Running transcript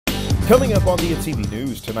Coming up on Diya TV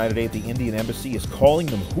News tonight at 8, the Indian Embassy is calling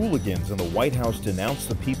them hooligans, and the White House denounced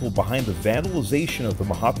the people behind the vandalization of the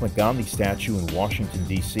Mahatma Gandhi statue in Washington,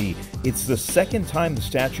 D.C. It's the second time the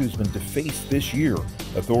statue has been defaced this year.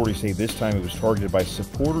 Authorities say this time it was targeted by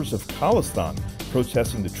supporters of Khalistan,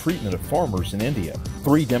 protesting the treatment of farmers in India.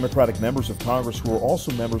 3 Democratic members of Congress who are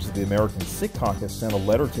also members of the American Sikh Caucus sent a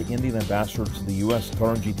letter to Indian Ambassador to the U.S.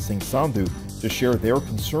 Taranjit Singh Sandhu to share their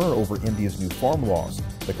concern over India's new farm laws.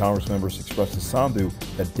 The Congressmembers expressed to Sandhu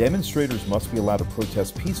that demonstrators must be allowed to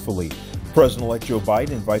protest peacefully. President-elect Joe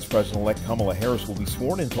Biden and Vice President-elect Kamala Harris will be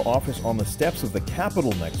sworn into office on the steps of the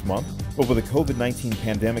Capitol next month. But with the COVID-19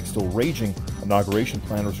 pandemic still raging, inauguration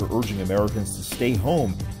planners are urging Americans to stay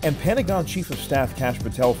home. And Pentagon Chief of Staff Kash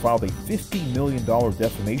Patel filed a $50 million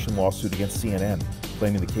defamation lawsuit against CNN,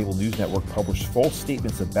 claiming the cable news network published false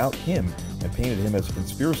statements about him and painted him as a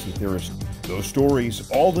conspiracy theorist. Those stories,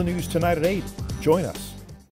 all the news tonight at 8. Join us.